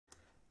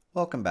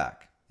Welcome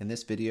back. In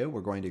this video,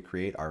 we're going to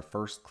create our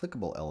first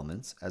clickable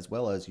elements as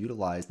well as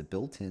utilize the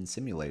built-in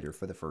simulator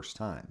for the first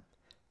time.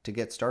 To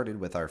get started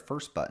with our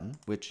first button,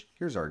 which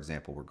here's our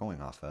example we're going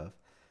off of,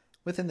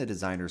 within the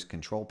designer's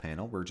control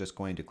panel, we're just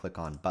going to click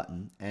on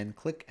button and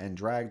click and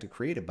drag to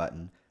create a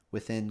button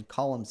within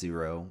column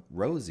 0,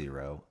 row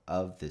 0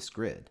 of this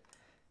grid.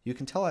 You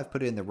can tell I've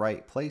put it in the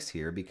right place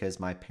here because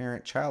my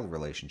parent-child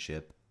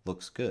relationship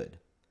looks good.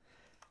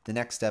 The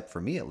next step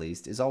for me at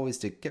least is always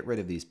to get rid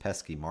of these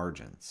pesky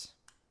margins.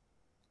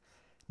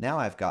 Now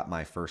I've got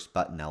my first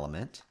button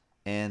element,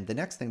 and the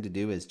next thing to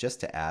do is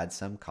just to add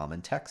some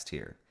common text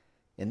here.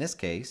 In this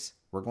case,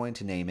 we're going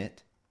to name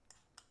it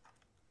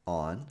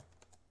on/off.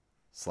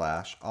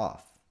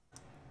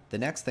 The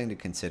next thing to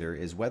consider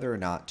is whether or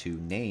not to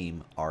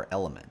name our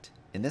element.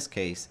 In this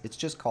case, it's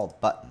just called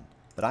button,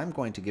 but I'm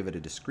going to give it a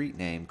discrete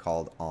name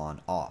called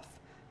on/off.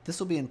 This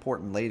will be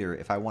important later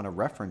if I want to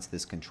reference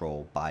this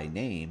control by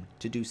name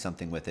to do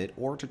something with it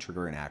or to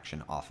trigger an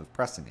action off of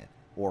pressing it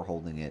or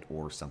holding it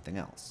or something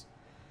else.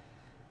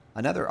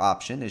 Another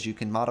option is you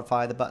can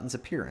modify the button's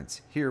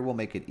appearance. Here we'll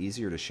make it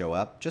easier to show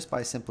up just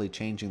by simply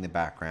changing the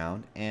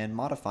background and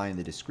modifying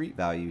the discrete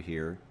value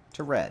here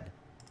to red.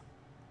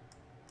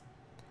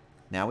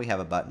 Now we have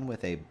a button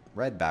with a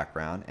red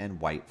background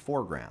and white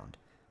foreground.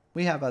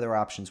 We have other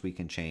options we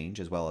can change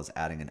as well as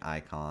adding an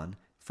icon,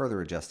 further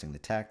adjusting the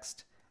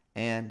text,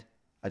 and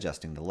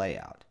adjusting the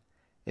layout.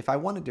 If I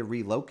wanted to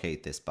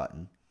relocate this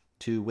button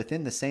to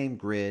within the same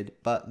grid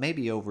but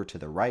maybe over to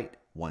the right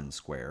one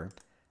square,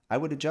 I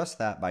would adjust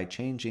that by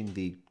changing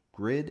the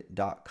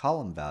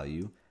grid.column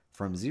value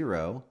from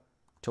 0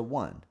 to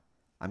 1.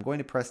 I'm going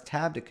to press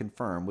tab to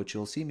confirm, which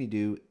you'll see me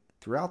do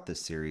throughout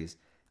this series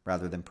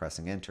rather than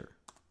pressing enter.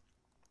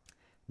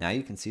 Now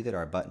you can see that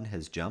our button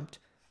has jumped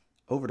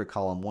over to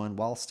column 1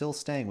 while still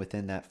staying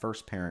within that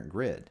first parent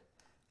grid.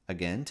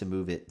 Again, to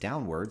move it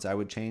downwards, I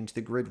would change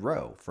the grid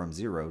row from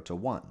 0 to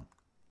 1.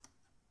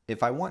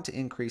 If I want to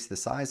increase the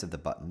size of the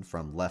button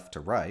from left to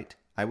right,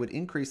 I would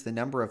increase the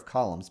number of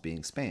columns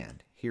being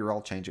spanned. Here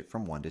I'll change it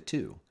from 1 to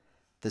 2.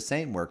 The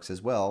same works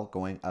as well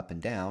going up and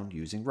down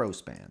using row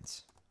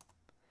spans.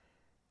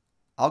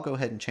 I'll go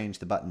ahead and change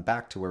the button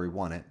back to where we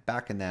want it,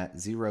 back in that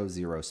 0,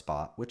 0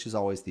 spot, which is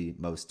always the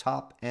most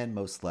top and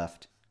most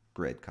left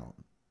grid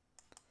column.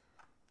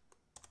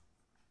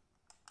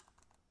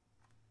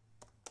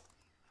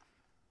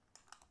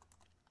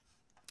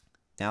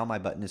 Now my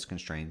button is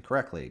constrained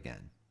correctly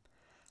again.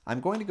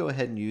 I'm going to go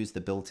ahead and use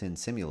the built-in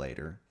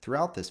simulator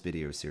throughout this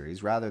video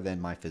series rather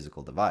than my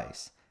physical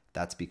device.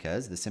 That's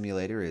because the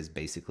simulator is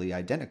basically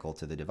identical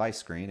to the device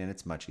screen and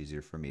it's much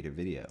easier for me to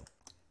video.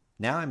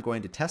 Now I'm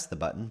going to test the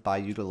button by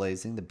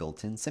utilizing the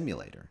built-in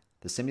simulator.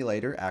 The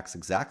simulator acts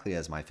exactly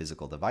as my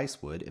physical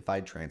device would if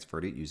I'd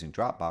transferred it using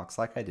Dropbox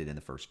like I did in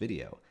the first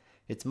video.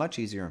 It's much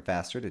easier and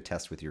faster to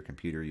test with your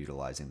computer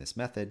utilizing this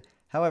method.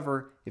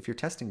 However, if you're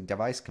testing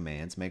device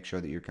commands, make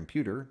sure that your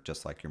computer,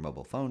 just like your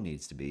mobile phone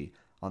needs to be,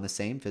 on the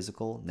same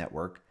physical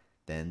network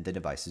than the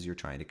devices you're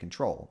trying to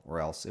control, or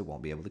else it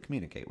won't be able to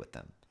communicate with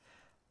them.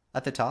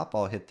 At the top,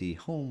 I'll hit the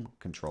Home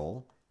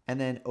control and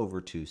then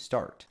over to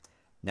Start.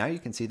 Now you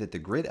can see that the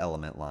grid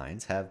element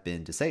lines have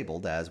been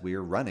disabled as we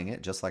are running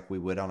it just like we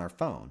would on our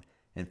phone.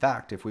 In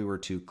fact, if we were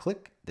to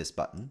click this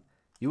button,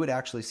 you would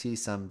actually see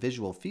some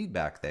visual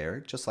feedback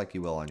there, just like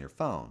you will on your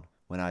phone.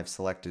 When I've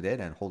selected it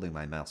and holding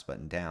my mouse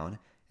button down,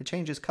 it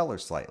changes color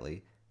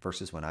slightly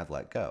versus when I've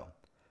let go.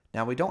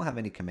 Now we don't have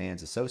any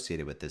commands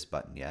associated with this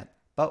button yet,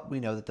 but we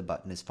know that the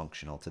button is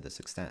functional to this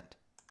extent.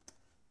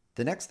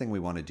 The next thing we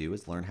want to do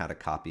is learn how to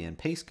copy and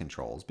paste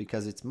controls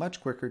because it's much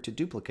quicker to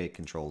duplicate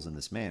controls in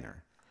this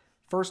manner.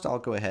 First, I'll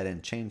go ahead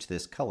and change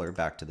this color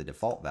back to the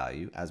default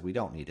value as we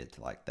don't need it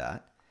like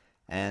that.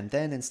 And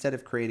then instead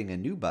of creating a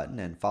new button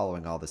and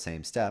following all the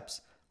same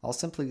steps, I'll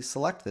simply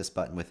select this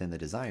button within the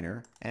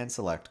designer and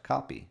select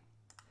copy.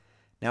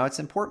 Now it's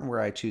important where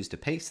I choose to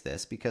paste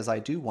this because I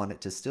do want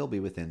it to still be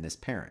within this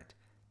parent.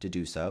 To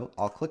do so,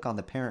 I'll click on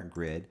the parent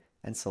grid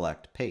and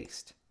select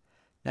paste.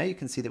 Now you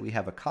can see that we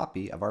have a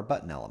copy of our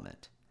button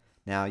element.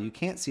 Now you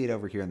can't see it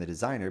over here in the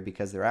designer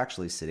because they're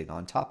actually sitting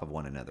on top of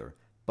one another,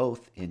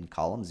 both in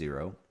column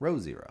 0, row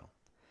 0.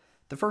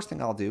 The first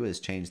thing I'll do is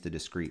change the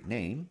discrete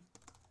name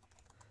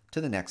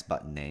to the next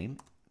button name,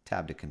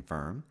 tab to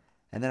confirm,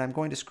 and then I'm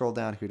going to scroll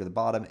down here to the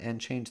bottom and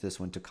change this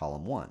one to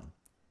column 1.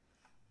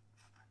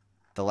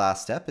 The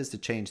last step is to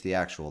change the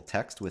actual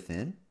text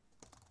within,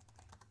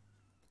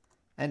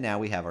 and now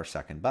we have our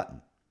second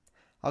button.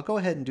 I'll go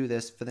ahead and do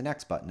this for the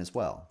next button as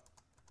well.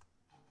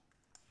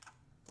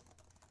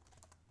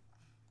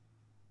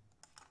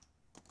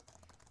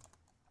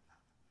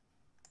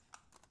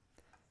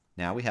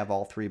 Now we have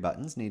all 3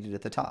 buttons needed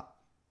at the top.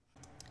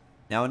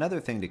 Now another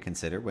thing to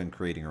consider when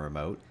creating a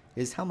remote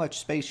is how much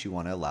space you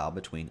want to allow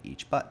between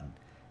each button.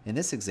 In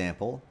this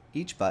example,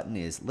 each button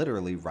is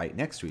literally right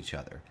next to each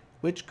other,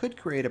 which could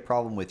create a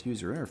problem with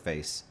user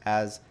interface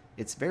as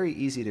it's very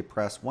easy to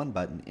press one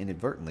button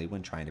inadvertently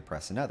when trying to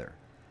press another.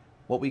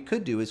 What we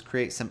could do is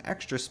create some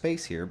extra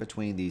space here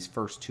between these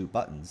first 2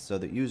 buttons so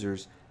that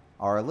users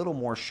are a little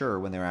more sure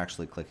when they're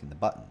actually clicking the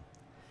button.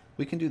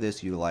 We can do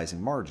this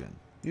utilizing margin.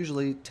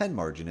 Usually 10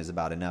 margin is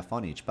about enough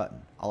on each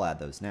button. I'll add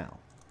those now.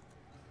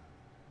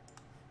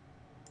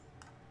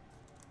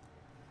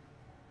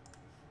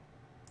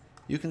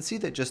 You can see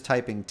that just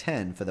typing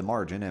 10 for the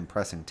margin and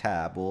pressing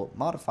tab will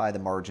modify the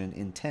margin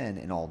in 10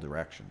 in all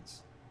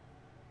directions.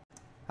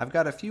 I've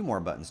got a few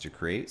more buttons to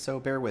create, so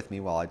bear with me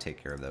while I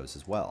take care of those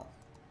as well.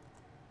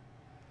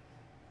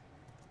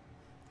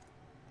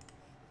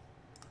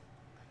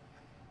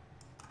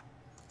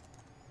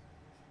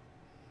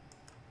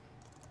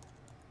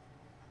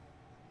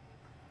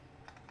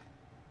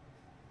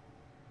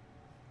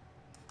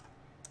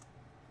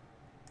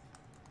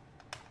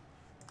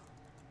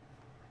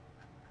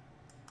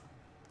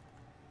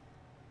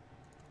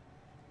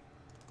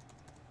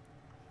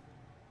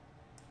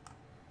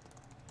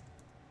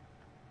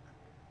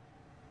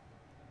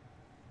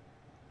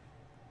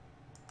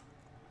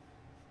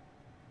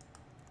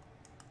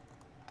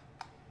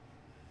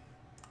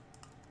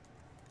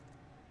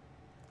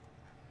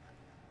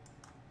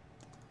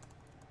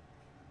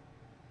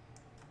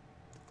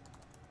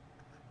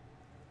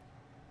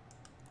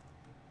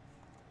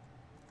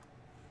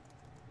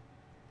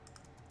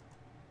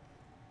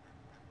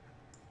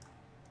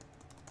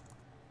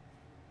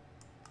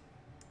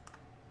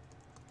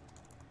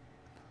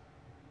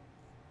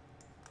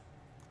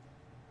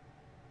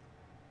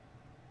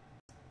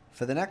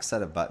 For the next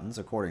set of buttons,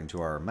 according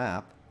to our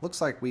map, looks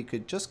like we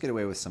could just get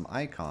away with some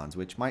icons,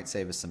 which might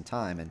save us some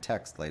time and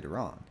text later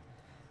on.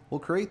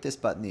 We'll create this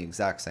button the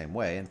exact same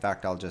way. In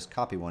fact, I'll just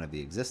copy one of the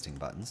existing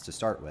buttons to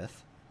start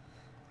with,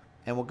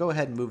 and we'll go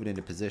ahead and move it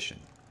into position.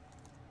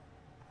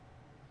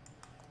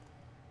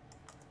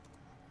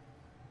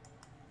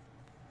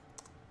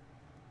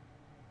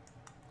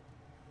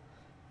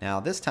 Now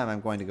this time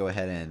I'm going to go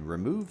ahead and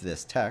remove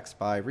this text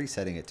by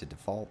resetting it to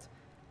default,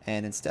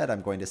 and instead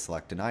I'm going to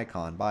select an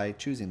icon by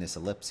choosing this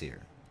ellipse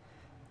here.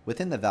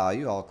 Within the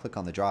value, I'll click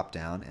on the drop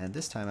down, and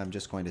this time I'm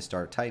just going to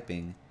start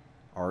typing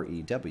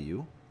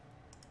REW,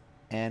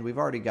 and we've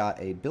already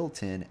got a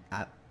built-in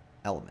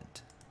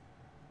element.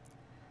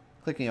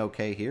 Clicking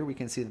OK here, we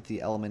can see that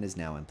the element is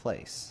now in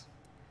place.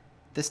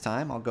 This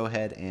time I'll go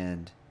ahead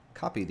and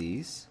copy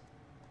these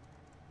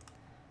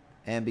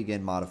and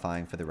begin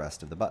modifying for the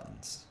rest of the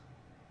buttons.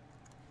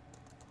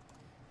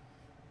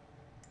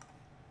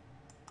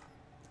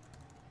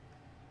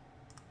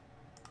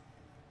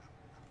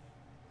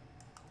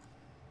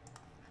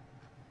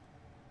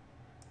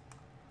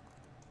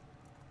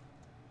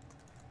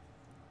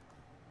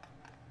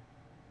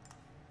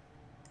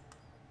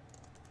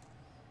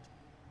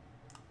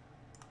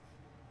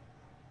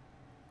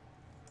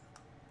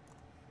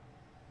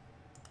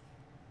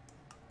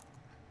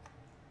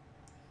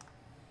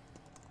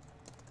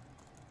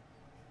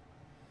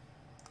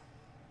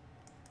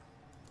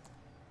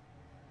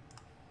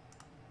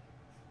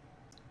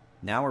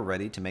 Now we're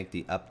ready to make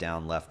the up,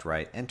 down, left,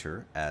 right,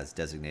 enter as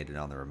designated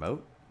on the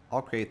remote.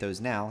 I'll create those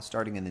now,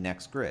 starting in the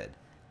next grid.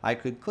 I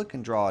could click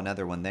and draw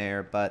another one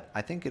there, but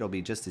I think it'll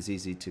be just as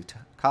easy to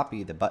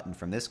copy the button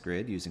from this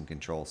grid using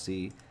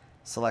Control-C,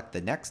 select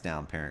the next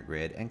down parent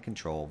grid, and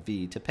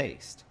Control-V to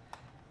paste.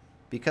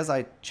 Because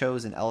I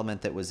chose an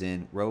element that was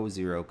in row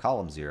 0,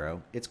 column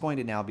 0, it's going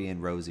to now be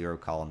in row 0,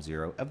 column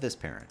 0 of this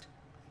parent.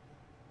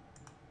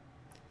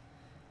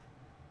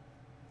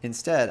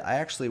 Instead, I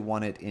actually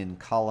want it in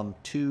column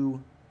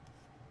 2,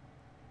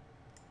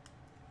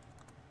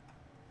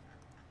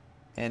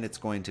 and it's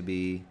going to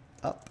be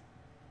up.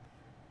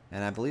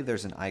 And I believe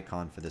there's an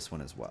icon for this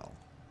one as well.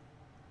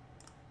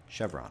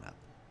 Chevron up.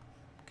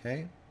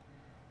 Okay.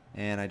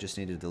 And I just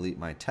need to delete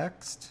my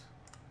text.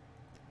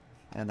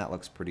 And that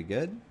looks pretty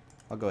good.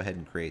 I'll go ahead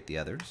and create the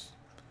others.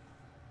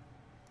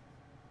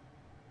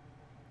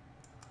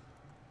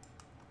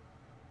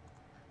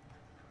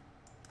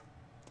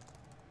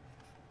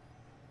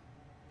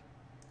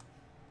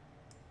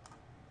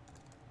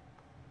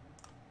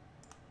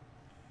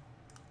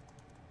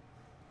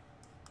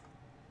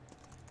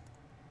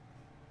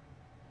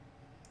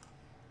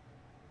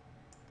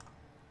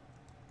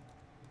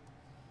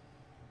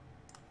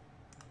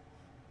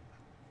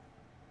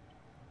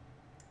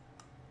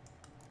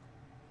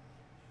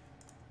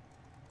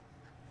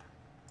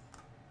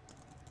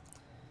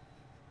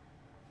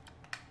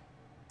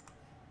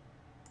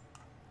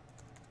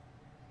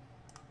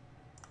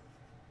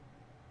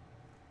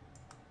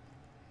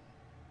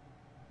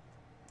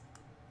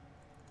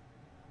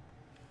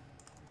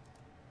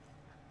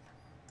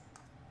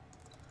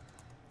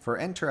 For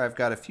enter, I've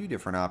got a few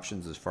different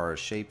options as far as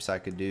shapes I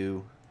could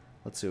do.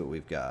 Let's see what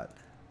we've got.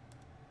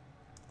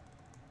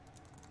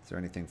 Is there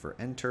anything for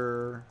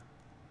enter?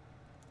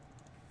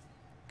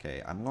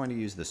 Okay, I'm going to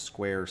use the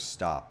square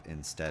stop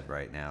instead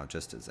right now,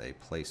 just as a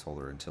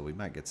placeholder until we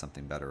might get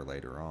something better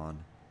later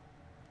on.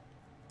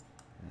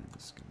 And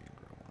just give me a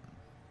grow one.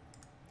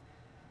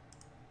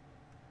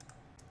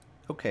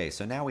 Okay,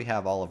 so now we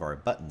have all of our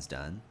buttons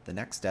done. The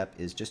next step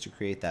is just to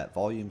create that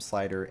volume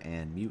slider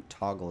and mute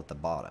toggle at the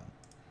bottom.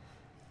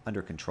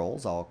 Under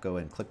Controls, I'll go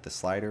and click the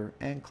slider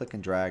and click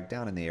and drag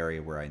down in the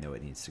area where I know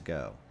it needs to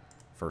go.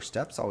 First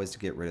step's always to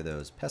get rid of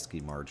those pesky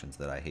margins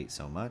that I hate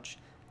so much.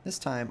 This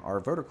time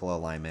our vertical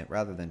alignment,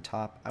 rather than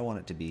top, I want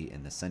it to be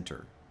in the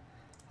center.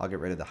 I'll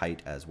get rid of the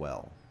height as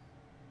well.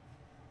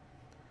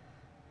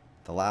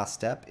 The last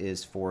step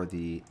is for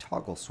the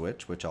toggle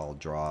switch, which I'll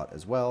draw out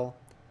as well.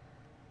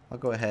 I'll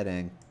go ahead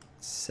and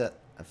set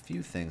a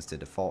few things to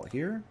default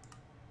here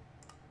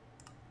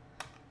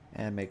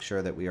and make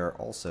sure that we are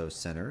also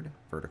centered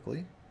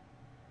vertically.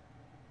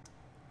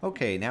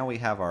 Okay, now we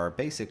have our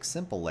basic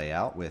simple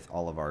layout with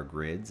all of our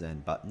grids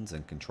and buttons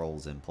and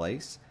controls in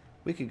place.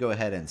 We could go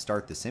ahead and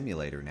start the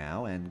simulator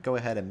now and go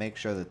ahead and make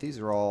sure that these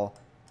are all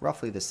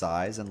roughly the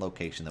size and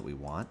location that we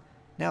want.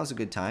 Now is a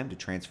good time to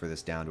transfer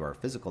this down to our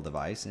physical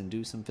device and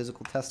do some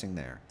physical testing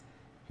there.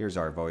 Here's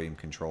our volume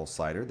control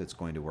slider that's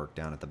going to work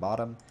down at the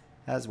bottom,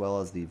 as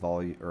well as the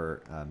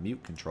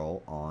mute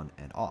control on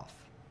and off.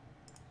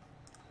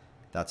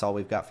 That's all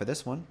we've got for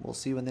this one. We'll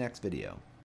see you in the next video.